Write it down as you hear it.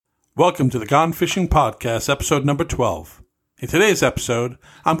Welcome to the Gone Fishing Podcast, episode number 12. In today's episode,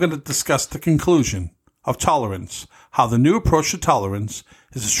 I'm going to discuss the conclusion of tolerance, how the new approach to tolerance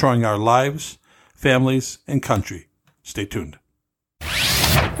is destroying our lives, families, and country. Stay tuned.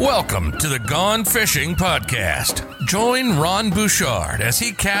 Welcome to the Gone Fishing Podcast. Join Ron Bouchard as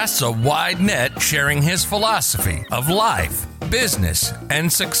he casts a wide net sharing his philosophy of life, business,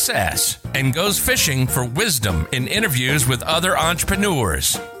 and success, and goes fishing for wisdom in interviews with other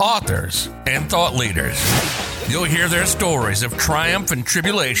entrepreneurs, authors, and thought leaders. You'll hear their stories of triumph and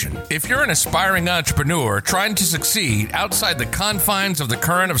tribulation. If you're an aspiring entrepreneur trying to succeed outside the confines of the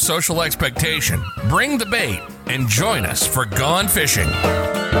current of social expectation, bring the bait and join us for Gone Fishing.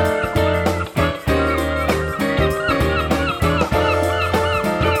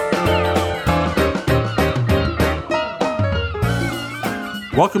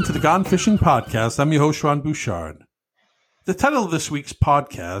 Welcome to the Gone Fishing Podcast. I'm your host, Ron Bouchard. The title of this week's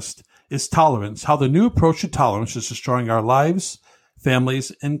podcast is Tolerance, how the new approach to tolerance is destroying our lives,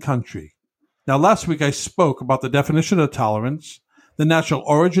 families, and country. Now, last week I spoke about the definition of tolerance, the natural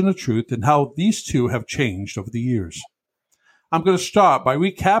origin of truth, and how these two have changed over the years. I'm going to start by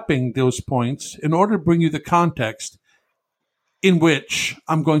recapping those points in order to bring you the context in which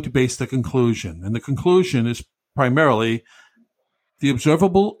I'm going to base the conclusion. And the conclusion is primarily the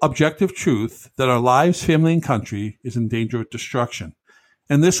observable, objective truth that our lives, family, and country is in danger of destruction.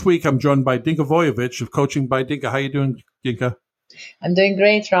 And this week, I'm joined by Dinka Voyevich of Coaching by Dinka. How you doing, Dinka? I'm doing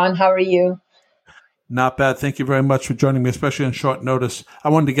great, Ron. How are you? Not bad. Thank you very much for joining me, especially on short notice. I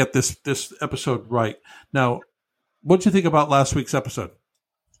wanted to get this episode right. Now, what did you think about last week's episode?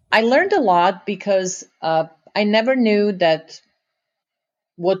 I learned a lot because I never knew that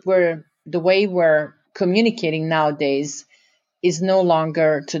the way we're communicating nowadays is no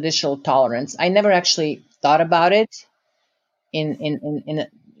longer traditional tolerance. I never actually thought about it in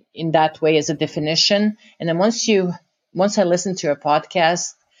that way as a definition. And then once I listened to your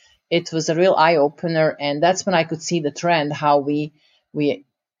podcast, it was a real eye opener, and that's when I could see the trend, how we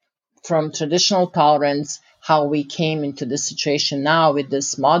from traditional tolerance, how we came into this situation now with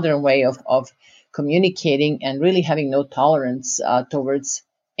this modern way of communicating and really having no tolerance towards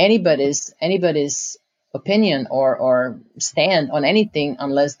anybody's opinion or stand on anything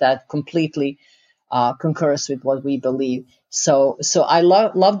unless that completely concurs with what we believe. So I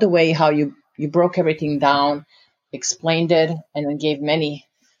love the way how you broke everything down, explained it, and then gave many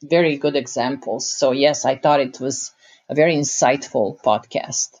very good examples. So yes, I thought it was a very insightful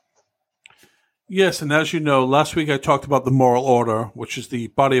podcast. Yes, and as you know, last week I talked about the moral order, which is the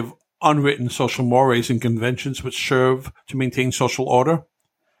body of unwritten social mores and conventions which serve to maintain social order.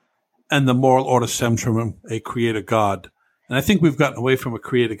 And the moral order stems from a creator God. And I think we've gotten away from a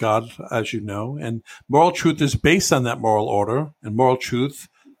creator God, as you know. And moral truth is based on that moral order. And moral truth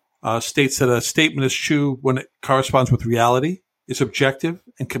states that a statement is true when it corresponds with reality, is objective,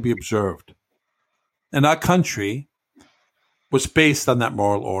 and can be observed. And our country was based on that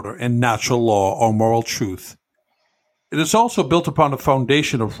moral order and natural law or moral truth. It is also built upon a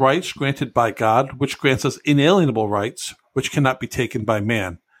foundation of rights granted by God, which grants us inalienable rights, which cannot be taken by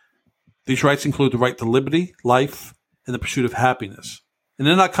man. These rights include the right to liberty, life, and the pursuit of happiness. And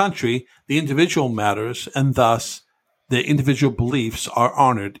in our country, the individual matters, and thus their individual beliefs are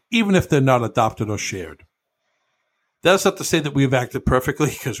honored, even if they're not adopted or shared. That is not to say that we have acted perfectly,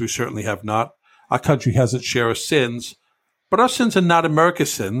 because we certainly have not. Our country has its share of sins, but our sins are not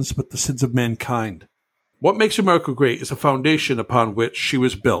America's sins, but the sins of mankind. What makes America great is a foundation upon which she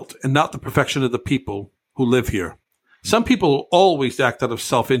was built, and not the perfection of the people who live here. Some people always act out of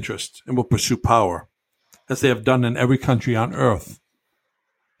self-interest and will pursue power, as they have done in every country on earth.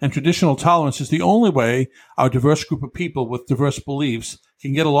 And traditional tolerance is the only way our diverse group of people with diverse beliefs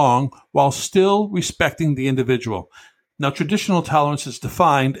can get along while still respecting the individual. Now, traditional tolerance is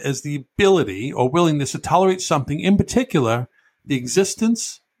defined as the ability or willingness to tolerate something, in particular, the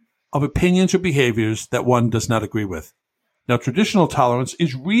existence of opinions or behaviors that one does not agree with. Now, traditional tolerance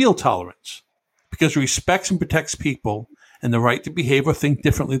is real tolerance, because it respects and protects people and the right to behave or think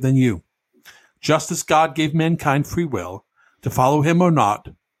differently than you. Just as God gave mankind free will to follow him or not,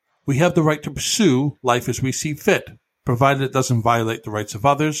 we have the right to pursue life as we see fit, provided it doesn't violate the rights of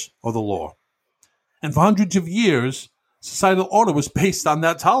others or the law. And for hundreds of years, societal order was based on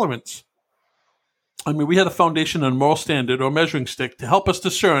that tolerance. I mean, we had a foundation and moral standard or measuring stick to help us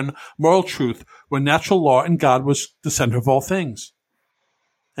discern moral truth where natural law and God was the center of all things.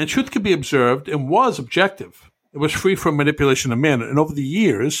 And truth could be observed and was objective. It was free from manipulation of man. And over the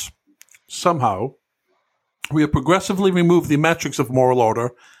years, somehow, we have progressively removed the metrics of moral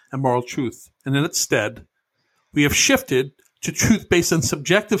order and moral truth. And in its stead, we have shifted to truth based on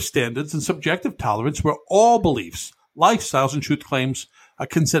subjective standards and subjective tolerance, where all beliefs, lifestyles, and truth claims are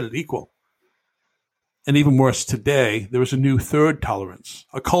considered equal. And even worse, today, there is a new third tolerance,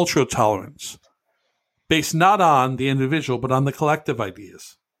 a cultural tolerance, based not on the individual, but on the collective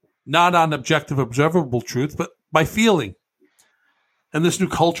ideas, not on objective, observable truth, but by feeling. And this new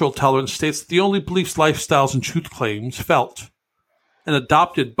cultural tolerance states that the only beliefs, lifestyles, and truth claims felt and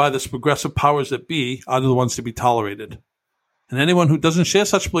adopted by this progressive powers that be are the ones to be tolerated. And anyone who doesn't share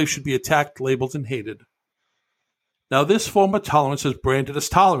such beliefs should be attacked, labeled, and hated. Now, this form of tolerance is branded as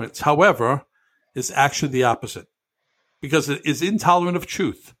tolerance. However, is actually the opposite, because it is intolerant of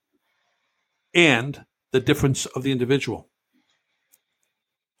truth and the difference of the individual.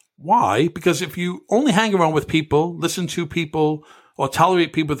 Why? Because if you only hang around with people, listen to people, or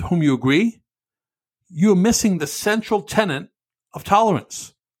tolerate people with whom you agree, you're missing the central tenet of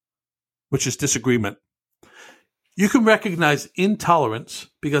tolerance, which is disagreement. You can recognize intolerance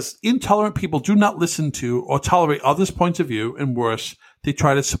because intolerant people do not listen to or tolerate others' points of view, and worse, they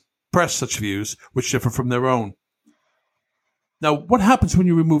try to suppress such views which differ from their own. Now, what happens when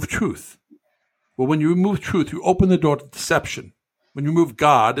you remove truth? Well, when you remove truth, you open the door to deception. When you remove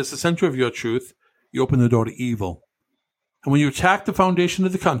God as the center of your truth, you open the door to evil. And when you attack the foundation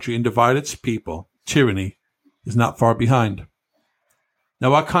of the country and divide its people, tyranny is not far behind.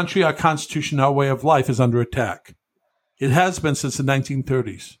 Now, our country, our constitution, our way of life is under attack. It has been since the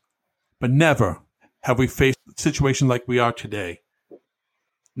 1930s. But never have we faced a situation like we are today.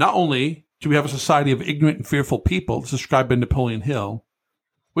 Not only do we have a society of ignorant and fearful people, described by Napoleon Hill,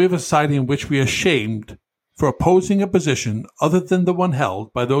 we have a society in which we are shamed for opposing a position other than the one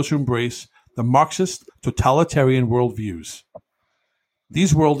held by those who embrace the Marxist totalitarian worldviews.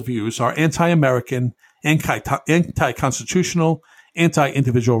 These worldviews are anti-American, anti-constitutional,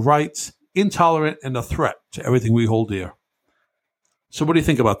 anti-individual rights, intolerant, and a threat to everything we hold dear. So what do you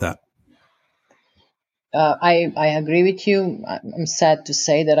think about that? I agree with you. I'm sad to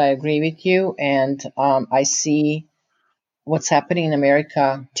say that I agree with you. And I see what's happening in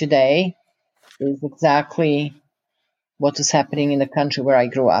America today is exactly what was happening in the country where I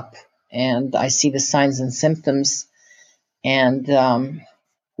grew up. And I see the signs and symptoms. And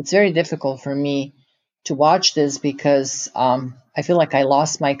it's very difficult for me to watch this because I feel like I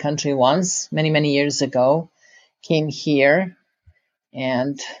lost my country once, many, many years ago, came here,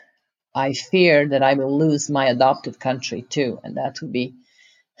 and I fear that I will lose my adopted country too, and that would be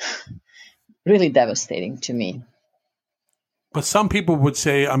really devastating to me. But some people would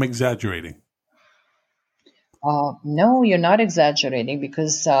say I'm exaggerating. No, you're not exaggerating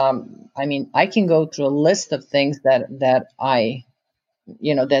because, I can go through a list of things that that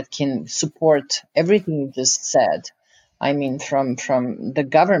can support everything you just said. I mean, from the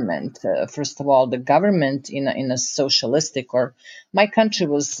government, first of all, the government in a socialistic, or my country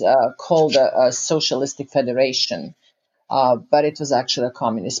was called a socialistic federation, but it was actually a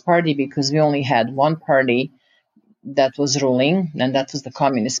communist party because we only had one party that was ruling, and that was the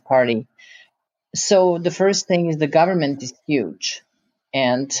Communist Party. So the first thing is the government is huge,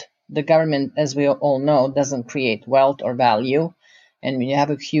 and the government, as we all know, doesn't create wealth or value. And when you have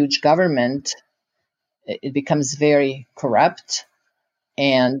a huge government, it becomes very corrupt,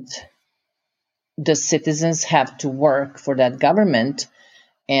 and the citizens have to work for that government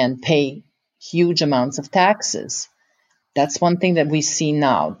and pay huge amounts of taxes. That's one thing that we see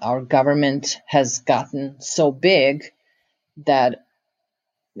now. Our government has gotten so big that,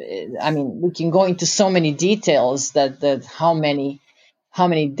 we can go into so many details that how many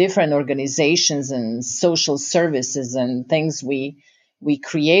different organizations and social services and things we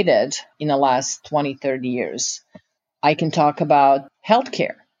created in the last 20, 30 years. I can talk about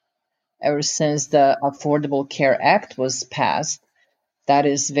healthcare. Ever since the Affordable Care Act was passed, that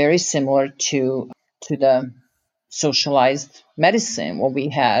is very similar to the socialized medicine, what we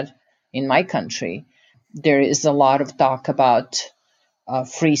had in my country. There is a lot of talk about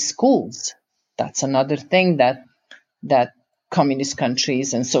free schools. That's another thing that communist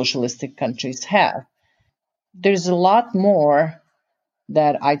countries and socialistic countries have. There's a lot more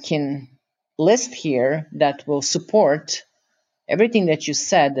that I can list here that will support everything that you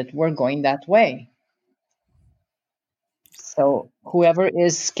said, that we're going that way. So whoever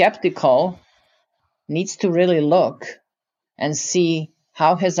is skeptical needs to really look and see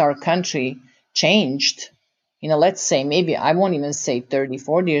how has our country changed. Let's say, maybe I won't even say 30,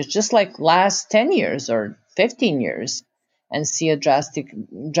 40 years, just like last 10 years or 15 years, and see a drastic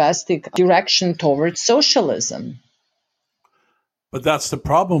direction towards socialism. But that's the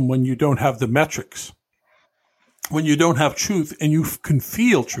problem when you don't have the metrics. When you don't have truth and you can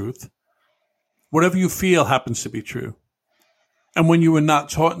feel truth, whatever you feel happens to be true. And when you were not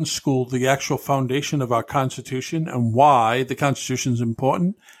taught in school the actual foundation of our Constitution and why the Constitution is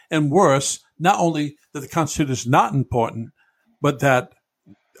important, and worse, not only that the Constitution is not important, but that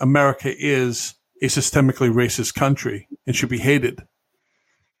America is a systemically racist country and should be hated.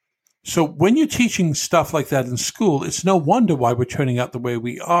 So when you're teaching stuff like that in school, it's no wonder why we're turning out the way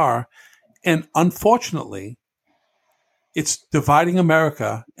we are. And unfortunately, it's dividing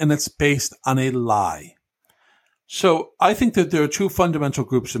America, and it's based on a lie. So I think that there are two fundamental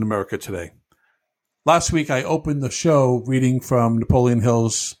groups in America today. Last week, I opened the show reading from Napoleon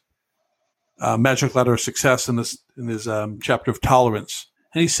Hill's Magic Ladder of Success in his chapter of tolerance.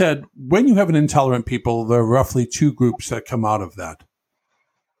 And he said, when you have an intolerant people, there are roughly two groups that come out of that.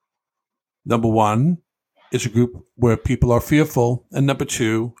 Number one is a group where people are fearful, and number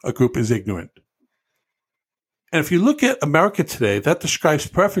two, a group is ignorant. And if you look at America today, that describes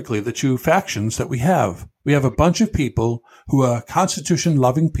perfectly the two factions that we have. We have a bunch of people who are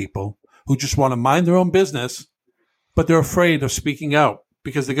Constitution-loving people who just want to mind their own business, but they're afraid of speaking out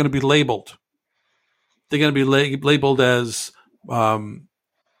because they're going to be labeled. They're going to be labeled as,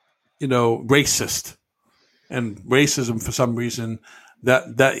 racist. And racism, for some reason,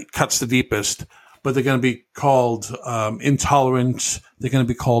 that cuts the deepest. But they're going to be called intolerant. They're going to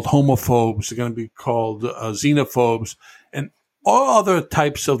be called homophobes. They're going to be called xenophobes, and all other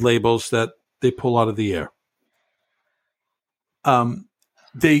types of labels that they pull out of the air.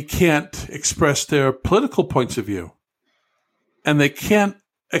 They can't express their political points of view, and they can't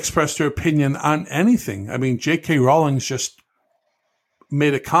express their opinion on anything. I mean, J.K. Rowling just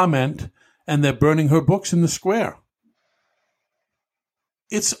made a comment, and they're burning her books in the square.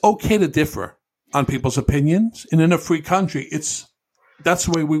 It's okay to differ on people's opinions, and in a free country, that's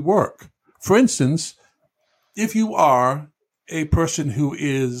the way we work. For instance, if you are a person who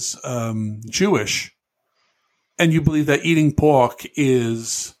is Jewish and you believe that eating pork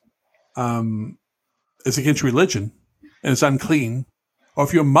is against religion and it's unclean, or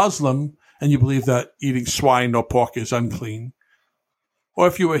if you're Muslim and you believe that eating swine or pork is unclean, or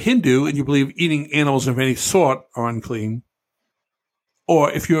if you're a Hindu and you believe eating animals of any sort are unclean,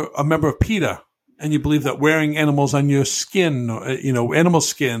 or if you're a member of PETA and you believe that wearing animals on your skin, animal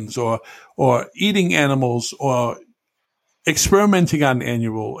skins, or eating animals, or experimenting on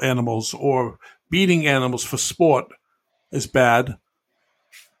animals, or beating animals for sport is bad,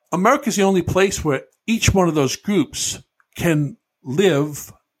 America is the only place where each one of those groups can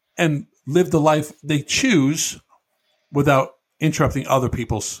live the life they choose without interrupting other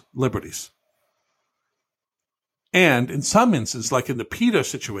people's liberties. And in some instances, like in the PETA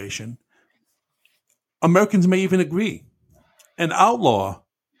situation, Americans may even agree and outlaw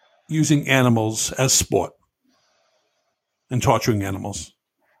using animals as sport and torturing animals.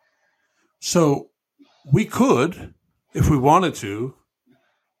 So we could, if we wanted to,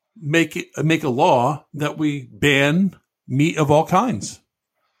 make a law that we ban meat of all kinds.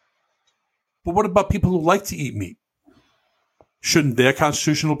 But what about people who like to eat meat? Shouldn't their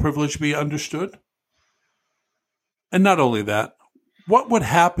constitutional privilege be understood? And not only that, what would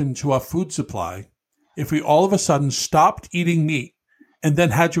happen to our food supply if we all of a sudden stopped eating meat and then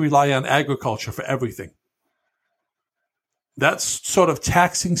had to rely on agriculture for everything? That sort of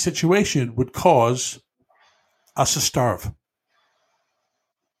taxing situation would cause us to starve.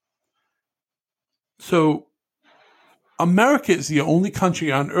 So America is the only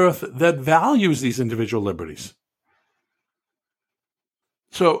country on earth that values these individual liberties.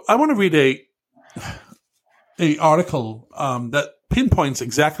 So I want to read a article that pinpoints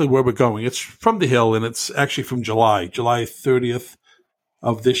exactly where we're going. It's from The Hill, and it's actually from July 30th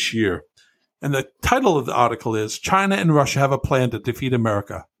of this year. And the title of the article is, China and Russia have a plan to defeat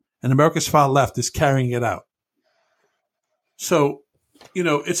America, and America's far left is carrying it out. So,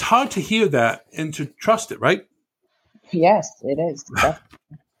 it's hard to hear that and to trust it, right? Yes, it is.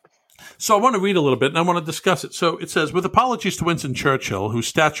 So I want to read a little bit, and I want to discuss it. So it says, with apologies to Winston Churchill, whose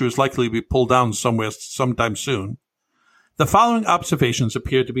statue is likely to be pulled down somewhere sometime soon, the following observations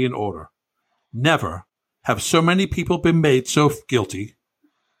appear to be in order. Never have so many people been made so guilty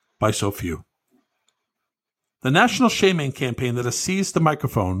by so few. The national shaming campaign that has seized the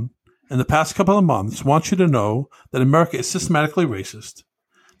microphone in the past couple of months wants you to know that America is systematically racist,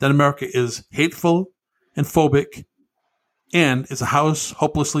 that America is hateful and phobic, and is a house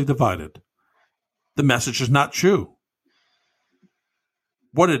hopelessly divided. The message is not true.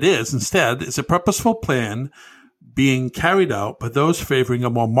 What it is, instead, is a purposeful plan being carried out by those favoring a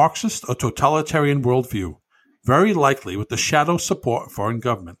more Marxist or totalitarian worldview, very likely with the shadow support of foreign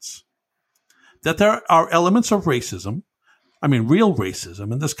governments. That there are elements of racism, real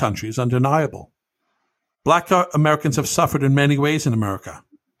racism in this country is undeniable. Black Americans have suffered in many ways in America.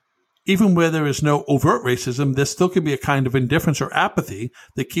 Even where there is no overt racism, there still can be a kind of indifference or apathy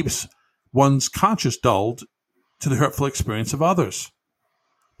that keeps one's conscience dulled to the hurtful experience of others.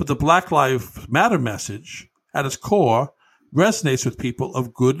 But the Black Lives Matter message, at its core, resonates with people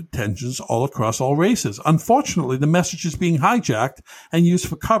of good intentions all across all races. Unfortunately, the message is being hijacked and used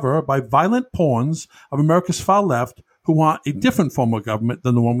for cover by violent pawns of America's far left who want a different form of government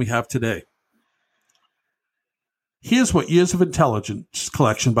than the one we have today. Here's what years of intelligence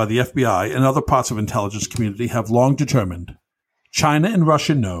collection by the FBI and other parts of the intelligence community have long determined. China and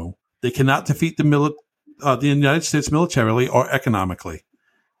Russia know they cannot defeat the United States militarily or economically.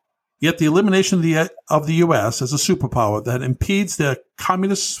 Yet the elimination of the U.S. as a superpower that impedes their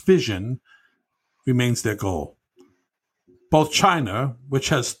communist vision remains their goal. Both China, which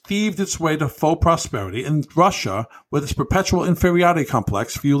has thieved its way to faux prosperity, and Russia, with its perpetual inferiority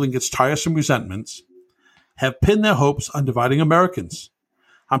complex fueling its tiresome resentments, have pinned their hopes on dividing Americans,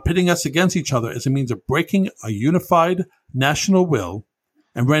 on pitting us against each other as a means of breaking a unified national will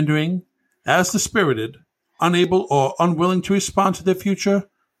and rendering, as dispirited, unable or unwilling to respond to their future,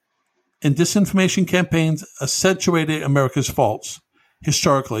 and disinformation campaigns accentuating America's faults,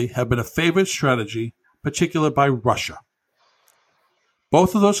 historically have been a favorite strategy, particularly by Russia.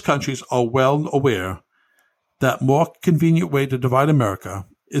 Both of those countries are well aware that more convenient way to divide America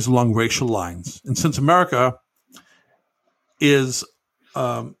is along racial lines. And since America is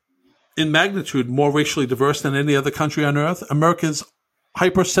in magnitude more racially diverse than any other country on earth, America's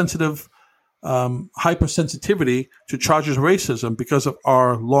hypersensitivity to charges of racism because of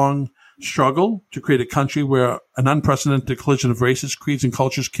our long struggle to create a country where an unprecedented collision of races, creeds, and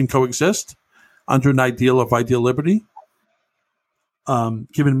cultures can coexist under an ideal of ideal liberty.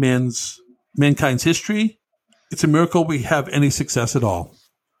 Given mankind's history, it's a miracle we have any success at all.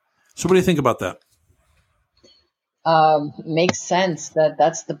 So what do you think about that? Makes sense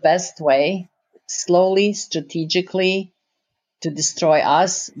that's the best way, slowly, strategically, to destroy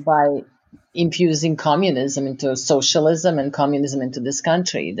us by infusing communism into socialism and communism into this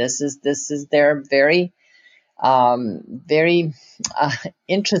country. This is their very, very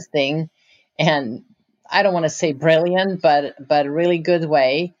interesting, and I don't want to say brilliant, but a really good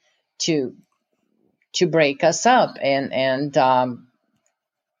way to break us up and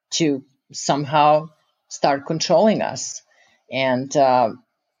to somehow start controlling us. And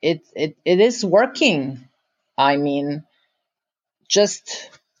it is working. I mean, just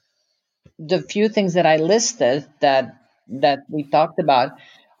the few things that I listed that we talked about,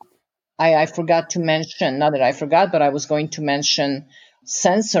 I forgot to mention, not that I forgot, but I was going to mention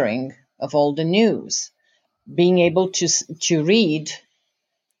censoring of all the news, being able to read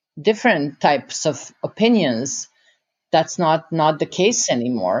different types of opinions. That's not the case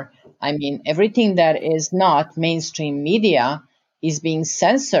anymore. I mean, everything that is not mainstream media is being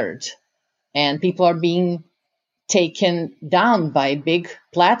censored, and people are being taken down by big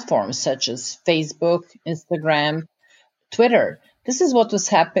platforms such as Facebook, Instagram, Twitter. This is what was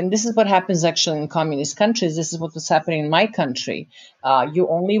happening. This is what happens actually in communist countries. This is what was happening in my country. You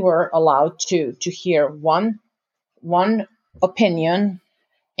only were allowed to hear one opinion,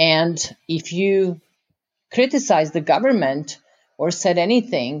 and if you criticized the government or said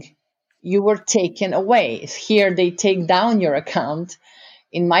anything, you were taken away. Here they take down your account.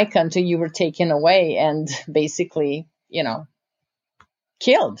 In my country, you were taken away and basically,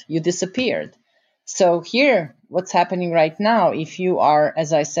 killed. You disappeared. So here, what's happening right now, if you are,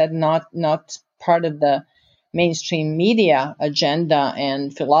 as I said, not part of the mainstream media agenda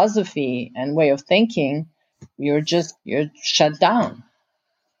and philosophy and way of thinking, you're shut down.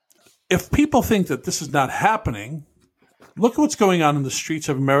 If people think that this is not happening, look at what's going on in the streets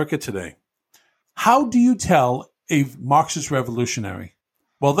of America today. How do you tell a Marxist revolutionary?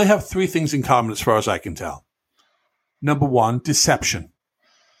 Well, they have three things in common as far as I can tell. Number one, deception.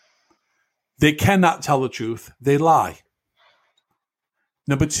 They cannot tell the truth. They lie.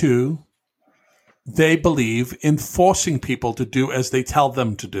 Number two, they believe in forcing people to do as they tell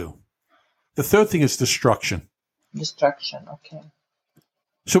them to do. The third thing is destruction. Destruction, okay.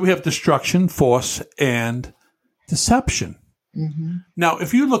 So we have destruction, force, and deception. Mm-hmm. Now,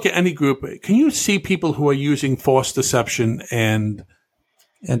 if you look at any group, can you see people who are using force, deception, and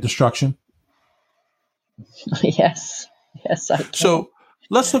destruction? Yes, I can. So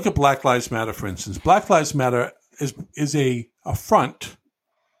let's look at Black Lives Matter, for instance. Black Lives Matter is a front.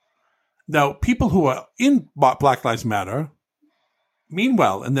 Now, people who are in Black Lives Matter mean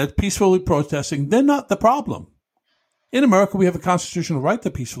well, and they're peacefully protesting. They're not the problem. In America, we have a constitutional right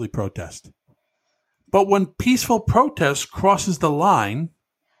to peacefully protest. But when peaceful protest crosses the line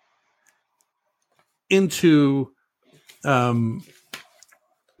into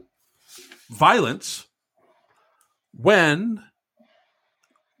violence when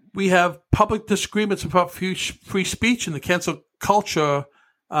we have public disagreements about free speech and the cancel culture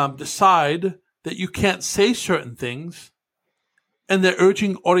decide that you can't say certain things, and they're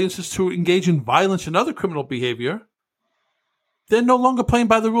urging audiences to engage in violence and other criminal behavior, they're no longer playing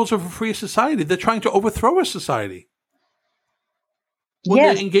by the rules of a free society. They're trying to overthrow a society. When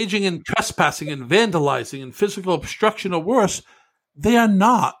they're engaging in trespassing and vandalizing and physical obstruction or worse, they are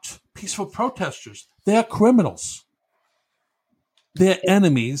not peaceful protesters. They are criminals. They're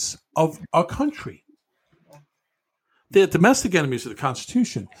enemies of our country. They're domestic enemies of the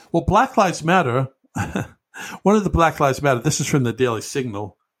Constitution. Well, Black Lives Matter, one of the Black Lives Matter, this is from the Daily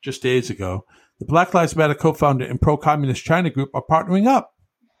Signal just days ago, the Black Lives Matter co-founder and pro-communist China group are partnering up.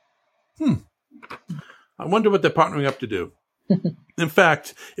 I wonder what they're partnering up to do. In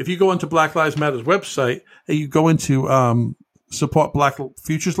fact, if you go into Black Lives Matter's website and you go into Support Black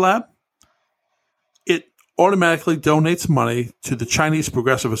Futures Lab, it automatically donates money to the Chinese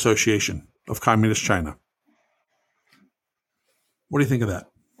Progressive Association of Communist China. What do you think of that?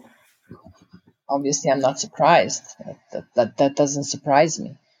 Obviously, I'm not surprised. That doesn't surprise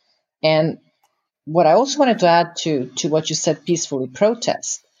me. And what I also wanted to add to what you said, peacefully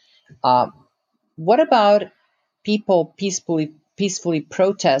protest. What about people peacefully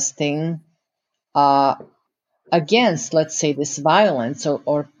protesting against, let's say, this violence,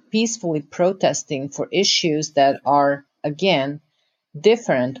 or peacefully protesting for issues that are, again,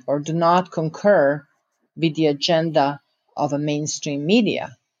 different or do not concur with the agenda of a mainstream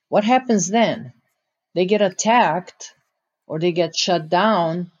media? What happens then? They get attacked, or they get shut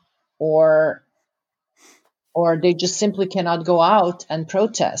down, or they just simply cannot go out and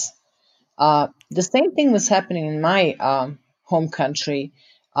protest. The same thing was happening in my home country.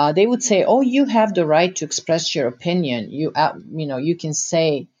 They would say, "Oh, you have the right to express your opinion. You can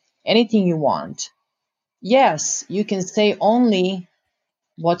say anything you want." Yes, you can say only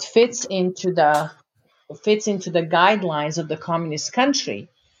what fits into the guidelines of the communist country.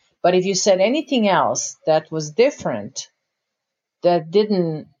 But if you said anything else that was different, that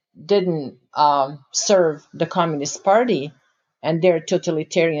didn't serve the Communist Party and their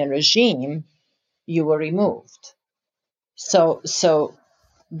totalitarian regime, you were removed. So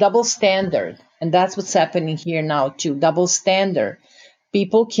double standard, and that's what's happening here now too. Double standard.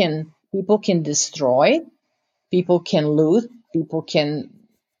 People can destroy, people can loot, people can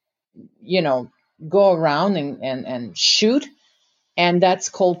go around and shoot, and that's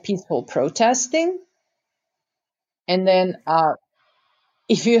called peaceful protesting. And then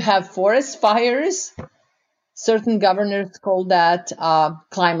if you have forest fires, certain governors call that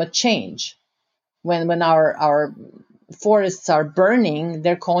climate change. When our forests are burning,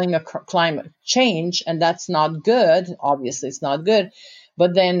 they're calling a climate change, and that's not good. Obviously, it's not good.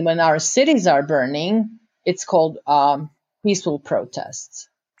 But then when our cities are burning, it's called peaceful protests.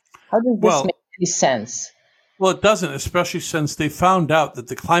 How does this make any sense? Well, it doesn't, especially since they found out that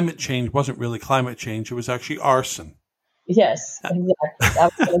the climate change wasn't really climate change. It was actually arson. Yes, exactly. I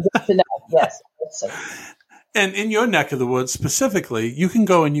was going to get to that. Yes. Arson. And in your neck of the woods specifically, you can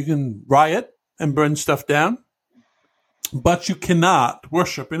go and you can riot and burn stuff down, but you cannot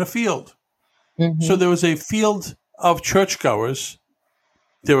worship in a field. Mm-hmm. So there was a field of churchgoers.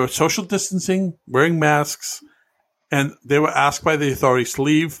 They were social distancing, wearing masks, and they were asked by the authorities to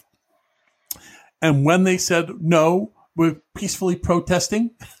leave. And when they said, no, we're peacefully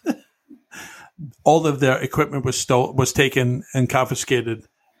protesting, all of their equipment was taken and confiscated,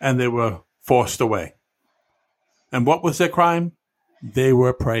 and they were forced away. And what was their crime? They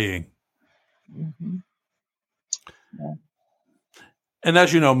were praying. Mm-hmm. Yeah. And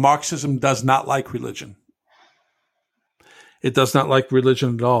as you know, Marxism does not like religion. It does not like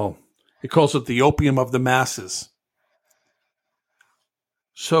religion at all. It calls it the opium of the masses.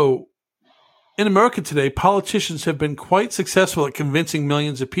 So, in America today, politicians have been quite successful at convincing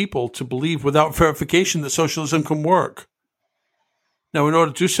millions of people to believe without verification that socialism can work. Now, in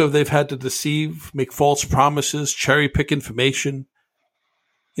order to do so, they've had to deceive, make false promises, cherry-pick information.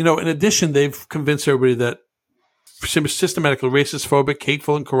 In addition, they've convinced everybody that systematically racist, phobic,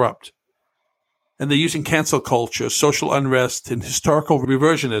 hateful, and corrupt. And they're using cancel culture, social unrest, and historical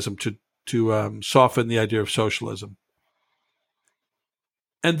reversionism to soften the idea of socialism.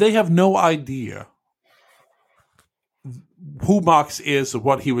 And they have no idea who Marx is or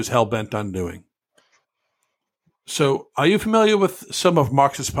what he was hell-bent on doing. So, are you familiar with some of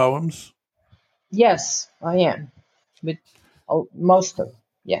Marx's poems? Yes, I am. With most of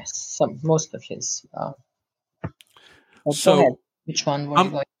his. So, go ahead. Which one were you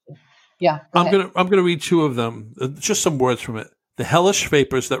going to? Yeah. I'm gonna read two of them. Just some words from it. The hellish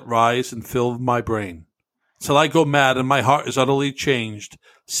vapors that rise and fill my brain, till I go mad and my heart is utterly changed.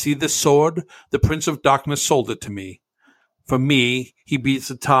 See this sword? The Prince of Darkness sold it to me. For me, he beats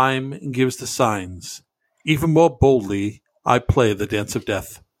the time and gives the signs. Even more boldly, I play the dance of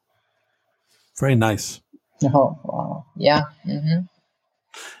death. Very nice. Oh, wow. Yeah. Mm-hmm.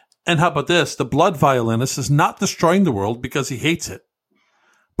 And how about this? The blood violinist is not destroying the world because he hates it,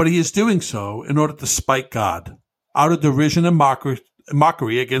 but he is doing so in order to spite God, out of derision and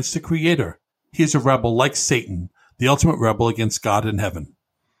mockery against the Creator. He is a rebel like Satan, the ultimate rebel against God in heaven.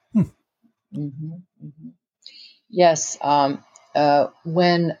 Mm-hmm. Mm-hmm. Yes.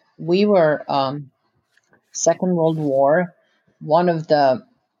 When we were Second World War, one of the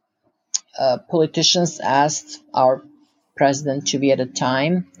politicians asked our president to be at a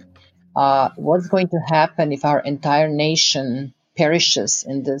time, what's going to happen if our entire nation perishes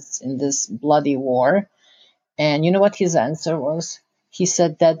in this bloody war? And you know what his answer was? He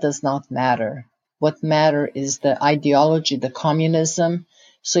said that does not matter. What matter is the ideology, the communism.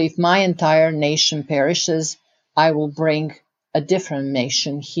 So if my entire nation perishes, I will bring a different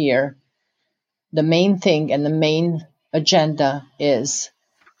nation here. The main thing and the main agenda is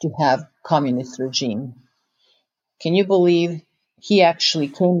to have communist regime. Can you believe he actually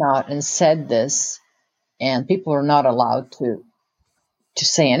came out and said this, and people are not allowed to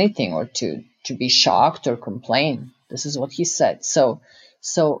say anything or to be shocked or complain? This is what he said. So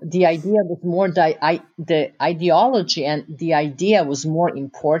the idea was more the ideology, and the idea was more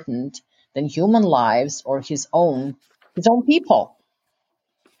important than human lives or his own people.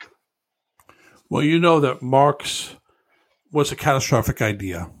 Well, you know that Marx was a catastrophic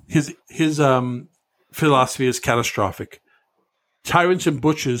idea. His philosophy is catastrophic. Tyrants and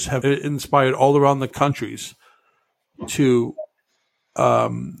butchers have inspired all around the countries to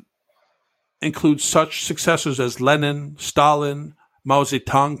include such successors as Lenin, Stalin, Mao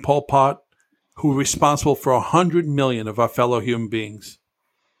Zedong, Pol Pot, who were responsible for 100 million of our fellow human beings,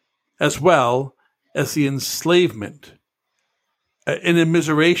 as well as the enslavement and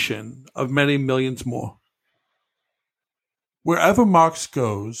immiseration of many millions more. Wherever Marx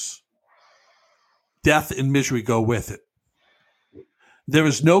goes, death and misery go with it. There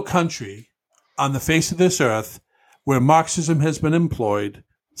is no country on the face of this earth where Marxism has been employed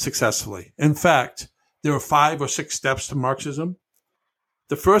successfully. In fact, there are 5 or 6 steps to Marxism.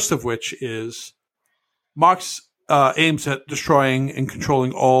 The first of which is Marx aims at destroying and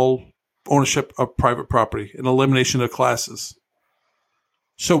controlling all ownership of private property and elimination of classes.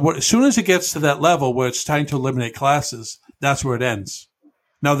 So as soon as it gets to that level where it's time to eliminate classes, that's where it ends.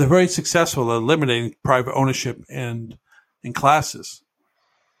 Now, they're very successful at eliminating private ownership and classes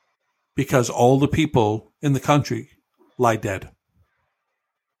because all the people in the country lie dead.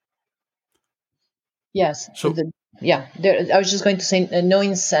 Yes. So, I was just going to say no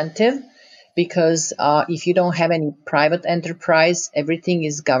incentive, because if you don't have any private enterprise, everything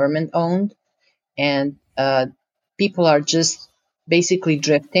is government owned, and people are just basically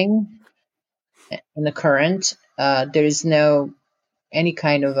drifting in the current. There is no any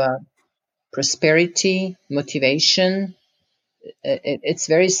kind of prosperity, motivation. It's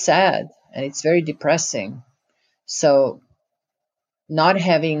very sad and it's very depressing. So not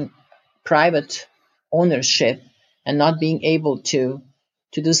having private ownership and not being able to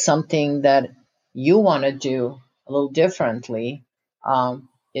do something that you want to do a little differently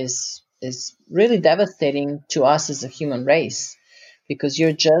is really devastating to us as a human race, because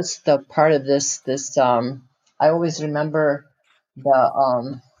you're just a part of this I always remember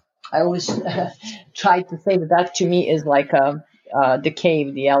I always try to say that to me is like the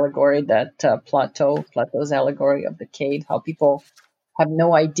cave, the allegory that Plato's allegory of the cave, how people have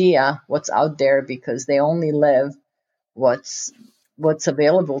no idea what's out there because they only live what's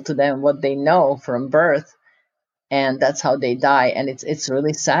available to them, what they know from birth, and that's how they die. And it's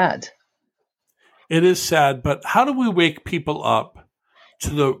really sad. It is sad, but how do we wake people up to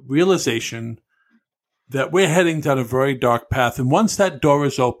the realization that we're heading down a very dark path, and once that door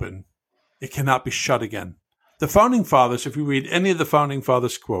is open, it cannot be shut again? The Founding Fathers, if you read any of the Founding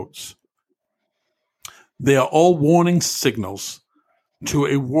Fathers quotes, they are all warning signals to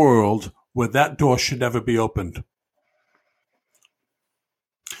a world where that door should never be opened.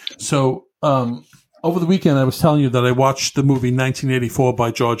 So, over the weekend, I was telling you that I watched the movie 1984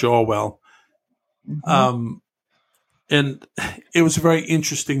 by George Orwell. Mm-hmm. And it was a very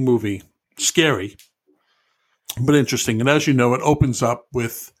interesting movie. Scary, but interesting. And as you know, it opens up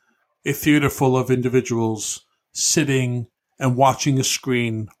with a theater full of individuals sitting and watching a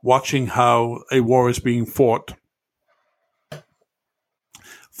screen, watching how a war is being fought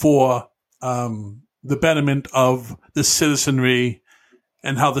for the betterment of the citizenry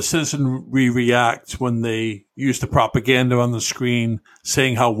and how the citizenry reacts when they use the propaganda on the screen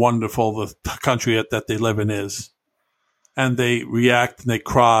saying how wonderful the country that they live in is. And they react and they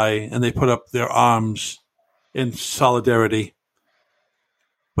cry and they put up their arms in solidarity.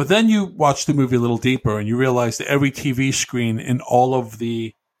 But then you watch the movie a little deeper and you realize that every TV screen in all of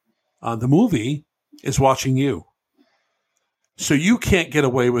the movie is watching you. So you can't get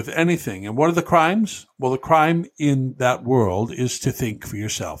away with anything. And what are the crimes? Well, the crime in that world is to think for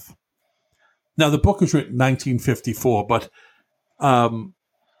yourself. Now, the book was written in 1954, but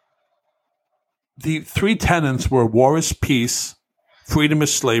the three tenets were war is peace, freedom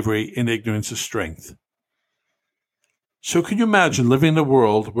is slavery, and ignorance is strength. So can you imagine living in a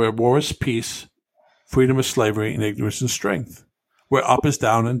world where war is peace, freedom is slavery, and ignorance is strength? Where up is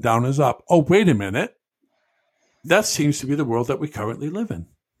down and down is up. Oh, wait a minute. That seems to be the world that we currently live in.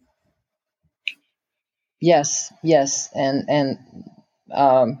 Yes. And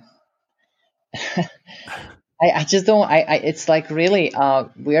I just don't, it's like really,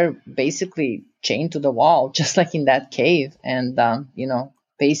 we're basically chained to the wall, just like in that cave and,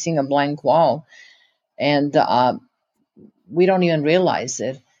 facing a blank wall. And, we don't even realize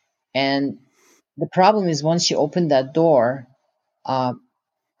it. And the problem is once you open that door,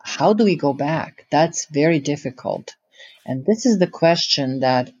 how do we go back? That's very difficult. And this is the question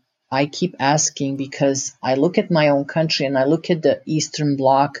that I keep asking because I look at my own country and I look at the Eastern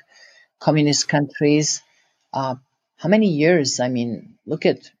Bloc, communist countries. How many years? I mean, look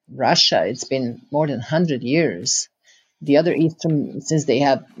at Russia. It's been more than 100 years. The other Eastern, since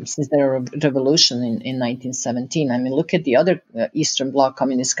their revolution in 1917. I mean, look at the other Eastern Bloc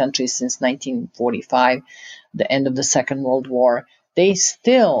communist countries since 1945, the end of the Second World War. They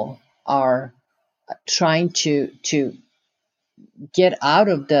still are trying to get out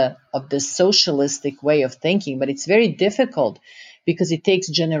of the socialistic way of thinking, but it's very difficult because it takes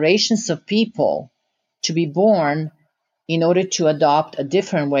generations of people to be born in order to adopt a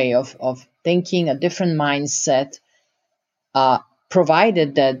different way of thinking, a different mindset,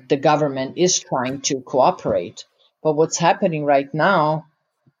 provided that the government is trying to cooperate. But what's happening right now,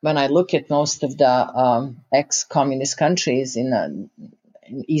 when I look at most of the ex-communist countries in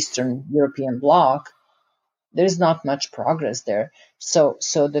Eastern European bloc, there's not much progress there. So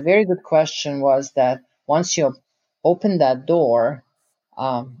the very good question was that once you open that door,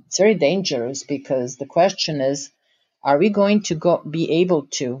 it's very dangerous because the question is, are we going to be able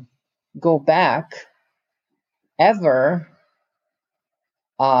to go back ever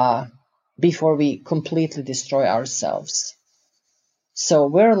before we completely destroy ourselves? So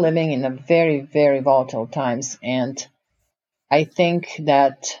we're living in a very, very volatile times. And I think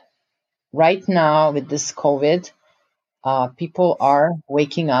that right now with this COVID, people are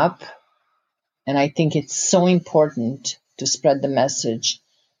waking up. And I think it's so important to spread the message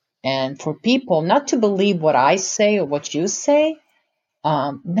and for people not to believe what I say or what you say.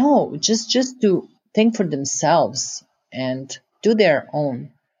 No, just to think for themselves and do their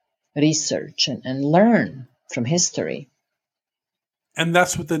own research and learn from history. And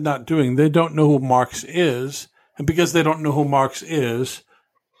that's what they're not doing. They don't know who Marx is. And because they don't know who Marx is,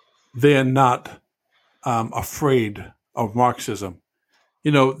 they're not afraid of Marxism.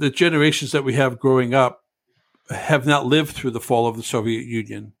 You know, the generations that we have growing up have not lived through the fall of the Soviet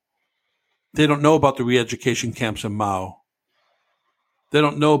Union. They don't know about the re-education camps in Mao. They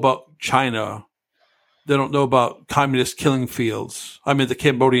don't know about China. They don't know about communist killing fields. I mean, the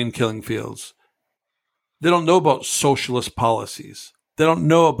Cambodian killing fields. They don't know about socialist policies. They don't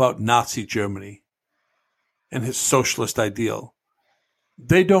know about Nazi Germany and his socialist ideal.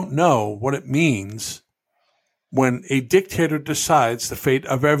 They don't know what it means when a dictator decides the fate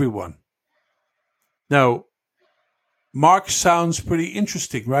of everyone. Now, Marx sounds pretty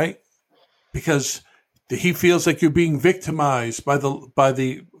interesting, right? Because he feels like you're being victimized by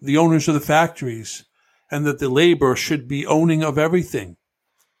the owners of the factories and that the labor should be owning of everything.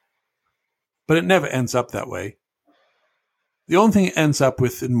 But it never ends up that way. The only thing it ends up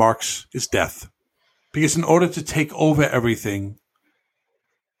with in Marx is death. Because in order to take over everything,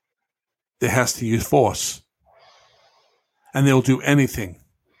 there has to use force. And they'll do anything.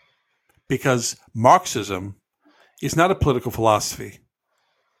 Because Marxism is not a political philosophy.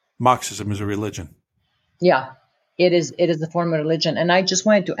 Marxism is a religion. Yeah, it is a form of religion. And I just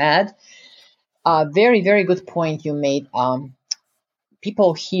wanted to add a very, very good point you made.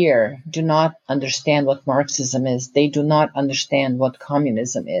 People here do not understand what Marxism is. They do not understand what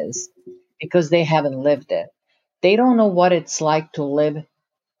communism is because they haven't lived it. They don't know what it's like to live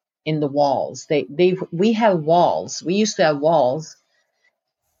in the walls. We have walls. We used to have walls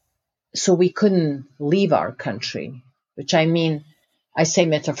so we couldn't leave our country, which I mean, I say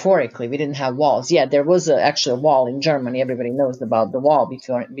metaphorically, we didn't have walls. Yeah, there was actually a wall in Germany. Everybody knows about the wall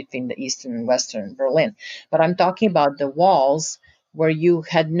between the Eastern and Western Berlin. But I'm talking about the walls where you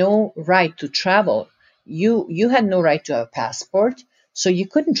had no right to travel. You had no right to have a passport, so you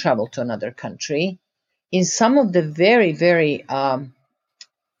couldn't travel to another country. In some of the very, very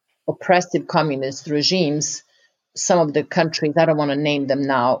oppressive communist regimes, some of the countries, I don't want to name them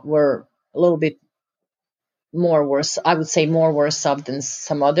now, were a little bit more worse, I would say more worse off than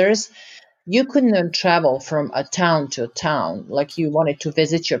some others. You couldn't travel from a town to a town. Like you wanted to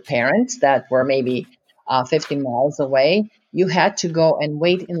visit your parents that were maybe 50 miles away. You had to go and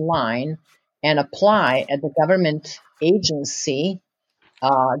wait in line and apply at the government agency,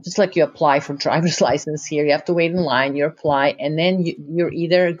 just like you apply for driver's license here. You have to wait in line, you apply, and then you're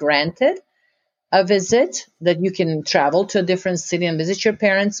either granted a visit that you can travel to a different city and visit your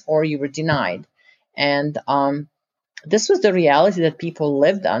parents, or you were denied. And this was the reality that people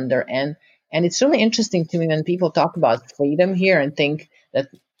lived under. And it's really interesting to me when people talk about freedom here and think that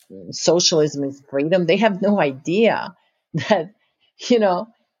socialism is freedom. They have no idea that,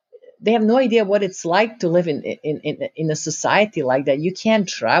 they have no idea what it's like to live in a society like that. You can't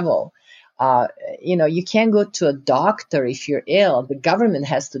travel. You can't go to a doctor if you're ill. The government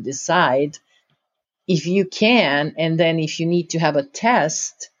has to decide if you can, and then if you need to have a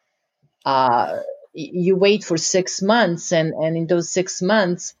test, you wait for 6 months, and in those 6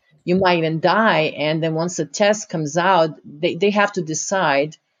 months, you might even die. And then once the test comes out, they have to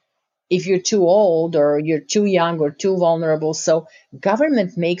decide if you're too old or you're too young or too vulnerable. So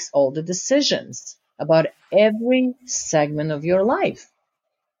government makes all the decisions about every segment of your life.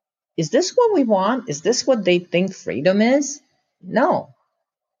 Is this what we want? Is this what they think freedom is? No.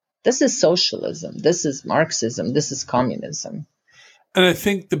 This is socialism. This is Marxism. This is communism. And I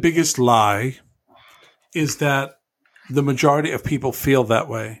think the biggest lie is that the majority of people feel that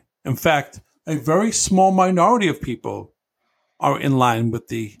way. In fact, a very small minority of people are in line with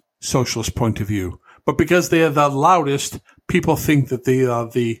the socialist point of view. But because they are the loudest, people think that they are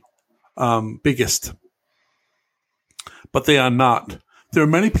the biggest. But they are not. There are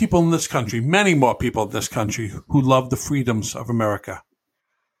many people in this country, many more people in this country, who love the freedoms of America,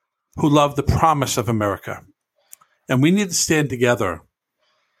 who love the promise of America. And we need to stand together,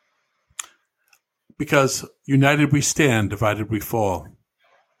 because united we stand, divided we fall.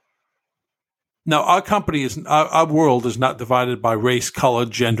 Now, our world is not divided by race, color,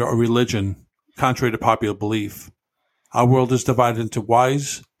 gender, or religion, contrary to popular belief. Our world is divided into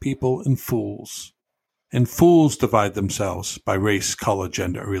wise people and fools. And fools divide themselves by race, color,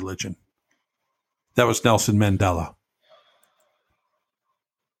 gender, or religion. That was Nelson Mandela.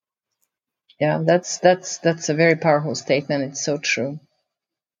 Yeah, that's a very powerful statement. It's so true.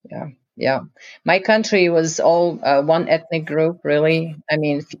 Yeah. My country was all one ethnic group, really. I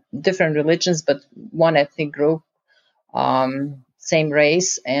mean, different religions, but one ethnic group, same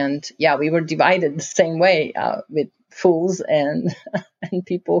race. And yeah, we were divided the same way, with fools and and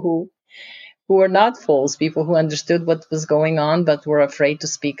people who were not fools, people who understood what was going on, but were afraid to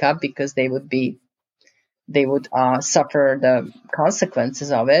speak up because they would suffer the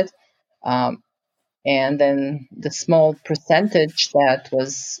consequences of it. And then the small percentage that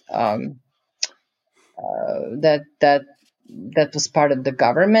was that was part of the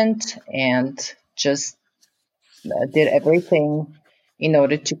government and just did everything in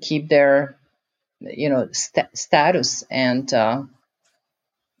order to keep their status, and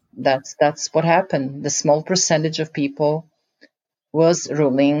that's what happened. The small percentage of people was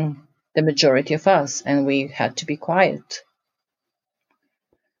ruling the majority of us, and we had to be quiet.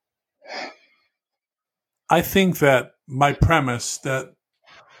 I think that my premise that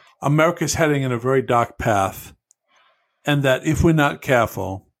America is heading in a very dark path, and that if we're not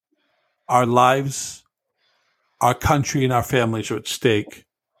careful, our lives, our country, and our families are at stake,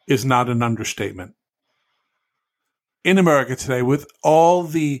 is not an understatement. In America today, with all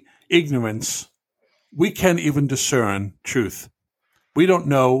the ignorance, we can't even discern truth. We don't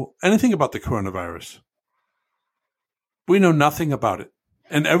know anything about the coronavirus. We know nothing about it.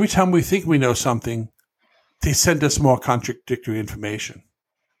 And every time we think we know something, they send us more contradictory information.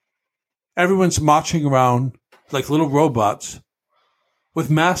 Everyone's marching around like little robots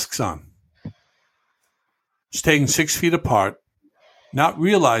with masks on, staying 6 feet apart, not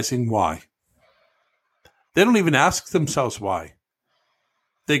realizing why. They don't even ask themselves why.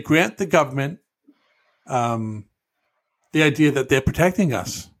 They grant the government the idea that they're protecting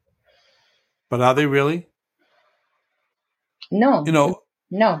us. But are they really? No.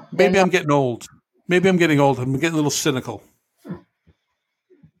 No. Maybe I'm getting old. I'm getting a little cynical.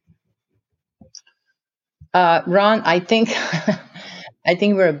 Ron, I think I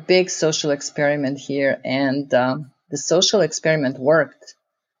think we're a big social experiment here, and the social experiment worked,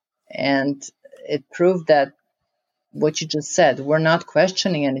 and it proved that what you just said. We're not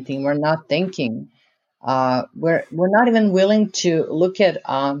questioning anything. We're not thinking. We're not even willing to look at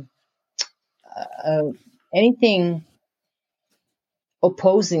anything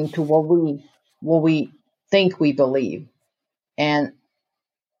opposing to what we think we believe, and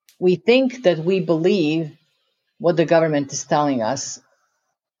we think that we believe what the government is telling us.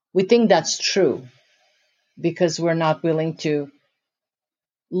 We think that's true because we're not willing to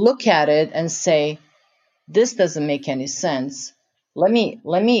look at it and say, this doesn't make any sense. Let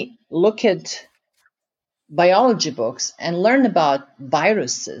me look at biology books and learn about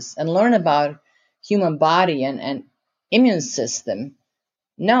viruses and learn about human body and immune system.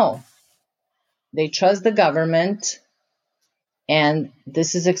 No, they trust the government, and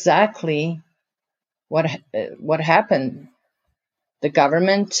this is exactly what happened. The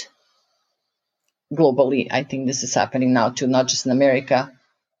government globally, I think this is happening now too, not just in America.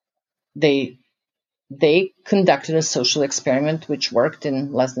 They conducted a social experiment which worked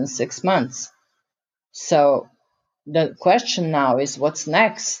in less than 6 months. So the question now is, what's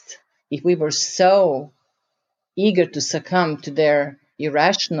next? If we were so eager to succumb to their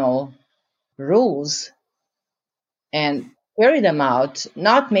irrational rules and carry them out,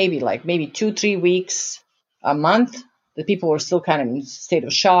 not maybe 2-3 weeks, a month, the people were still kind of in a state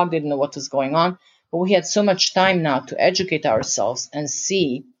of shock, didn't know what was going on. But we had so much time now to educate ourselves and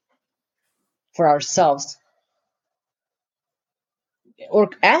see for ourselves, or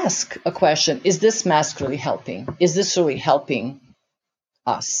ask a question, is this mask really helping? Is this really helping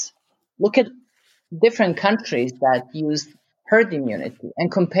us? Look at different countries that use herd immunity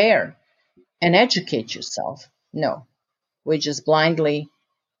and compare and educate yourself. No, we just blindly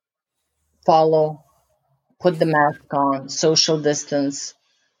follow, put the mask on, social distance,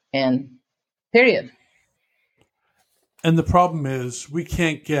 and period. And the problem is we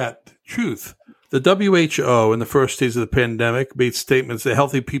can't get truth. The WHO in the first days of the pandemic made statements that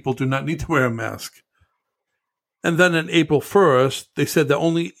healthy people do not need to wear a mask. And then on April 1st, they said that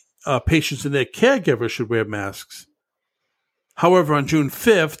only patients and their caregivers should wear masks. However, on June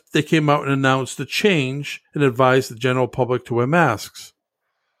 5th, they came out and announced a change and advised the general public to wear masks.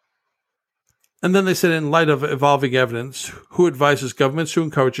 And then they said, in light of evolving evidence, who advises governments to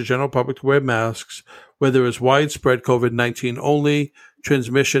encourage the general public to wear masks where there is widespread COVID-19 only,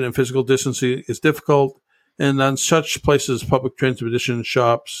 transmission and physical distancing is difficult, and on such places, public transportation,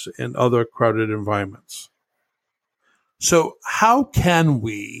 shops, and other crowded environments. So how can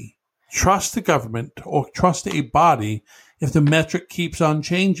we trust the government or trust a body if the metric keeps on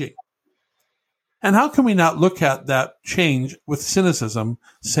changing? And how can we not look at that change with cynicism,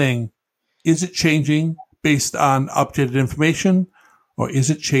 saying, is it changing based on updated information, or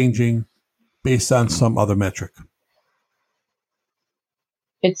is it changing based on some other metric?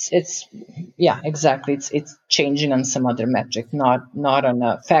 It's yeah, exactly. It's changing on some other metric, not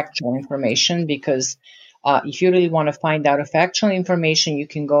on factual information. Because if you really want to find out a factual information, you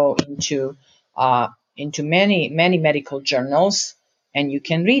can go into many medical journals and you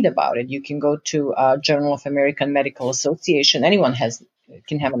can read about it. You can go to Journal of American Medical Association. Anyone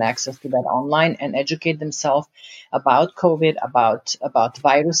can have an access to that online and educate themselves about COVID, about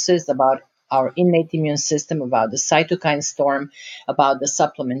viruses, about our innate immune system, about the cytokine storm, about the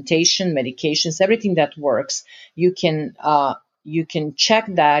supplementation, medications, everything that works. You can check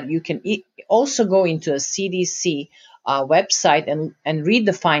that. You can also go into a CDC website and read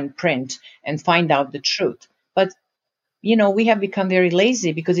the fine print and find out the truth. But we have become very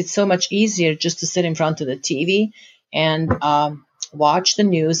lazy because it's so much easier just to sit in front of the TV and watch the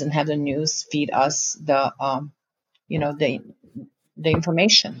news and have the news feed us the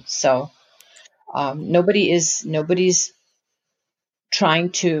information. So nobody's trying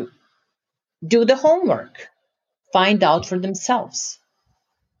to do the homework, find out for themselves.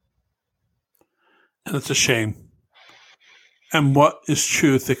 And it's a shame. And what is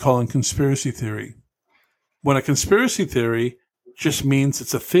truth they call in conspiracy theory? When a conspiracy theory just means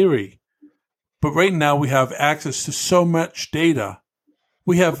it's a theory. But right now we have access to so much data.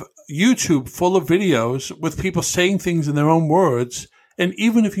 We have YouTube full of videos with people saying things in their own words. And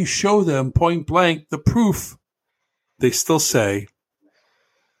even if you show them point blank the proof, they still say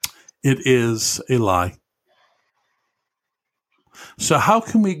it is a lie. So how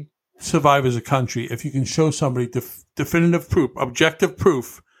can we survive as a country if you can show somebody definitive proof, objective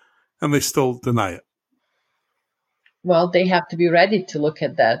proof, and they still deny it? Well, they have to be ready to look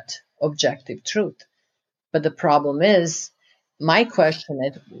at that objective truth. But the problem is, my question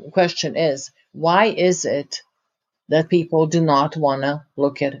is, Why is it that people do not want to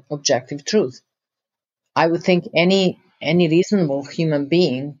look at objective truth? I would think any reasonable human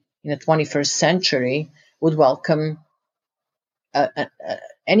being in the 21st century would welcome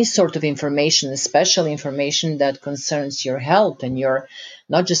any sort of information, especially information that concerns your health and your,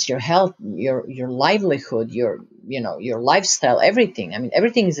 not just your health, your livelihood, your lifestyle, everything. I mean,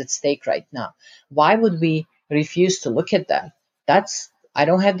 everything is at stake right now. Why would we refuse to look at that? I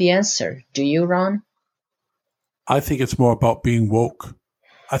don't have the answer. Do you, Ron? I think it's more about being woke.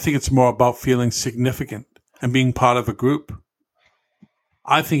 I think it's more about feeling significant and being part of a group.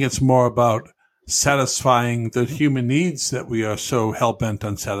 I think it's more about satisfying the human needs that we are so hell-bent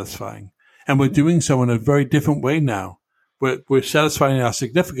on satisfying. And we're doing so in a very different way now. We're satisfying our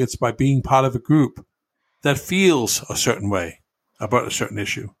significance by being part of a group that feels a certain way about a certain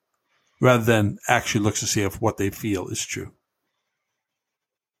issue, rather than actually looks to see if what they feel is true.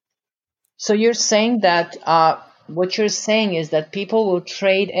 So you're saying that what you're saying is that people will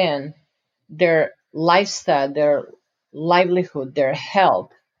trade in their lifestyle, their livelihood, their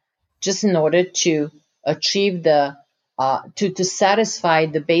health, just in order to achieve to satisfy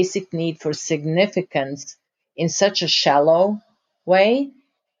the basic need for significance in such a shallow way?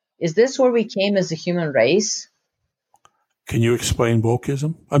 Is this where we came as a human race? Can you explain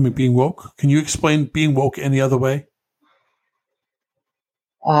wokeism? I mean, being woke? Can you explain being woke any other way?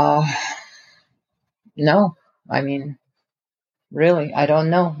 No. I mean, really, I don't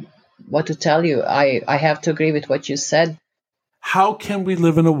know what to tell you. I have to agree with what you said. How can we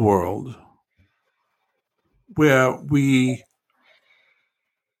live in a world where we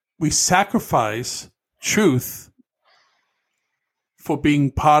sacrifice truth for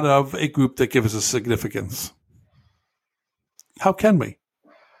being part of a group that gives us significance? How can we?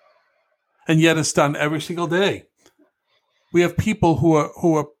 And yet it's done every single day. We have people who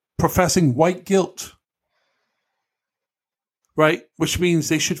are professing white guilt, right? Which means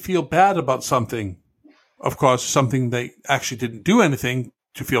they should feel bad about something. Of course, something they actually didn't do anything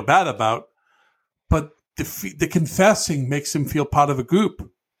to feel bad about, but the confessing makes them feel part of a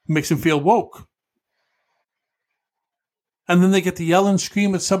group, makes them feel woke. And then they get to yell and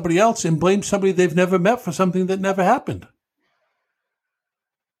scream at somebody else and blame somebody they've never met for something that never happened.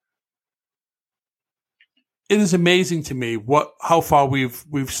 It is amazing to me how far we've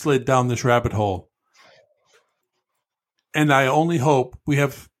slid down this rabbit hole. And I only hope we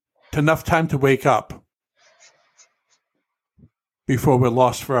have enough time to wake up before we're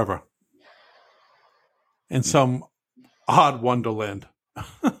lost forever in some odd wonderland.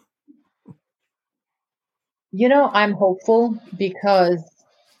 I'm hopeful because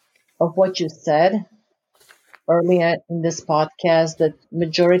of what you said earlier in this podcast, that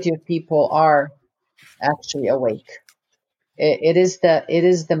majority of people are actually awake. It is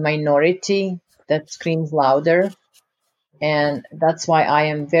the minority that screams louder, and that's why I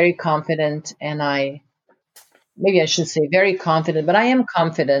am very confident, and maybe I should say very confident, but I am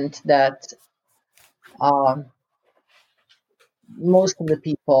confident that most of the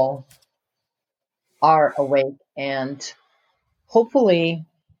people are awake, and hopefully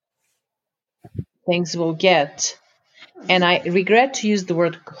things will get, and I regret to use the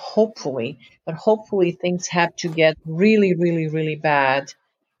word hopefully, but hopefully things have to get really, really, really bad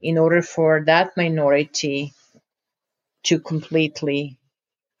in order for that minority to completely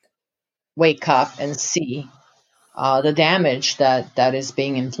wake up and see the damage that is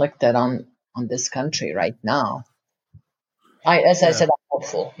being inflicted on this country right now. I said, I'm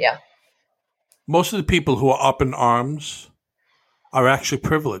hopeful. Yeah. Most of the people who are up in arms are actually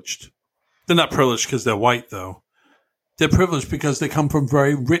privileged. They're not privileged because they're white, though. They're privileged because they come from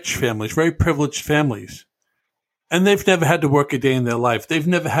very rich families, very privileged families. And they've never had to work a day in their life. They've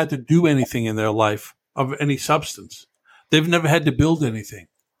never had to do anything in their life of any substance. They've never had to build anything.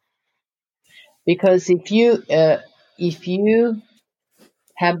 Because if you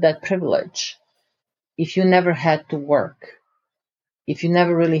have that privilege, if you never had to work, if you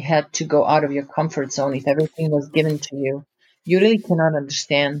never really had to go out of your comfort zone, if everything was given to you, you really cannot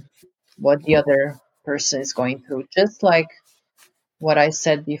understand what the other person is going through. Just like what I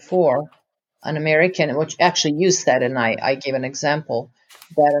said before, an American, which actually you said, and I gave an example,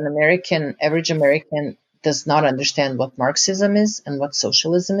 that average American does not understand what Marxism is and what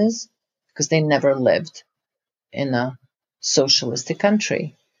socialism is, because they never lived in a socialistic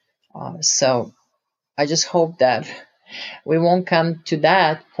country. So I just hope that we won't come to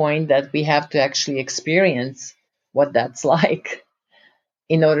that point that we have to actually experience what that's like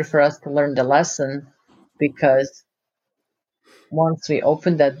in order for us to learn the lesson, because once we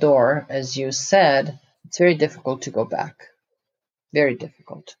open that door, as you said, it's very difficult to go back. Very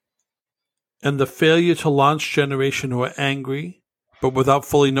difficult. and the failure to launch generation who are angry, but without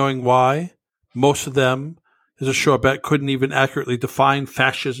fully knowing why. Most of them, as a sure bet, couldn't even accurately define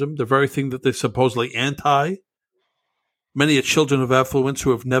fascism, the very thing that they're supposedly anti. Many are children of affluence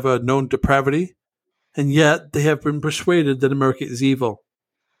who have never known depravity, and yet they have been persuaded that America is evil.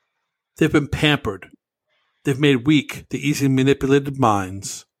 They've been pampered. They've made weak the easily manipulated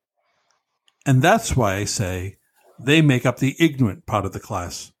minds. And that's why I say they make up the ignorant part of the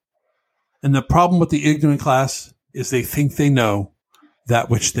class. And the problem with the ignorant class is they think they know that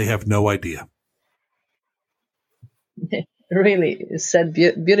which they have no idea. Really said,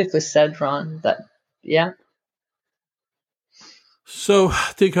 beautifully said, Ron. Yeah. So,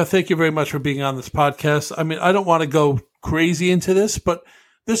 Dinka, thank you very much for being on this podcast. I mean, I don't want to go crazy into this, but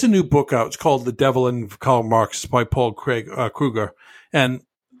there's a new book out. It's called The Devil and Karl Marx by Paul Kruger. And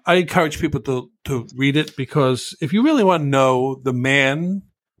I encourage people to read it, because if you really want to know the man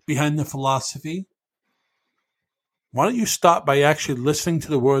behind the philosophy, why don't you start by actually listening to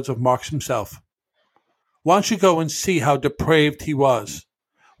the words of Marx himself? Why don't you go and see how depraved he was?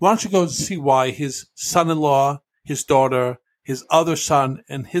 Why don't you go and see why his son-in-law, his daughter, his other son,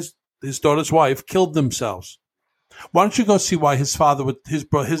 and his daughter's wife killed themselves? Why don't you go see why his father would, his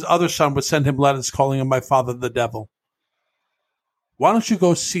other son would send him letters calling him my father the devil? Why don't you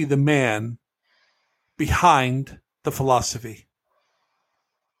go see the man behind the philosophy?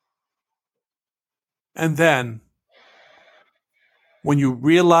 And then, when you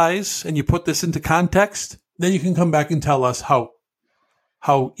realize and you put this into context, then you can come back and tell us how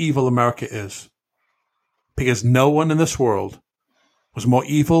evil America is. Because no one in this world was more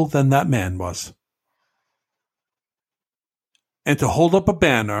evil than that man was. And to hold up a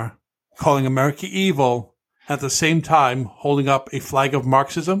banner calling America evil, at the same time holding up a flag of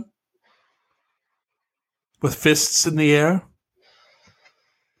Marxism with fists in the air,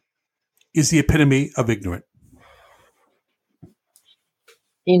 is the epitome of ignorant.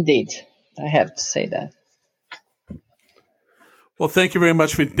 Indeed. I have to say that. Well, thank you very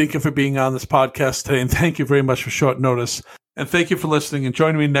much for being on this podcast today, and thank you very much for short notice. And thank you for listening, and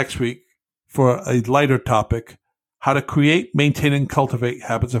join me next week for a lighter topic: how to create, maintain, and cultivate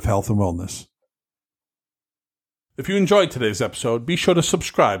habits of health and wellness. If you enjoyed today's episode, be sure to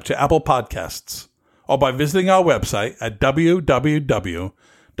subscribe to Apple Podcasts or by visiting our website at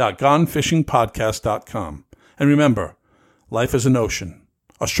www.gonefishingpodcast.com. And remember, life is an ocean,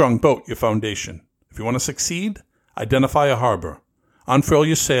 a strong boat your foundation. If you want to succeed, identify a harbor, unfurl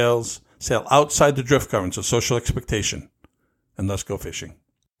your sails, sail outside the drift currents of social expectation, and let's go fishing.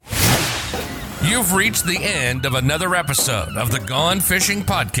 You've reached the end of another episode of the Gone Fishing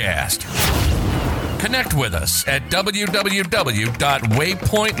Podcast. Connect with us at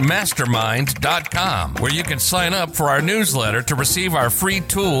www.waypointmastermind.com, where you can sign up for our newsletter to receive our free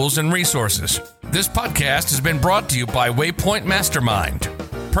tools and resources. This podcast has been brought to you by Waypoint Mastermind.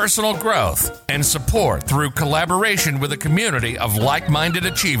 Personal growth and support through collaboration with a community of like-minded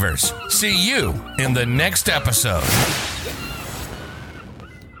achievers. See you in the next episode.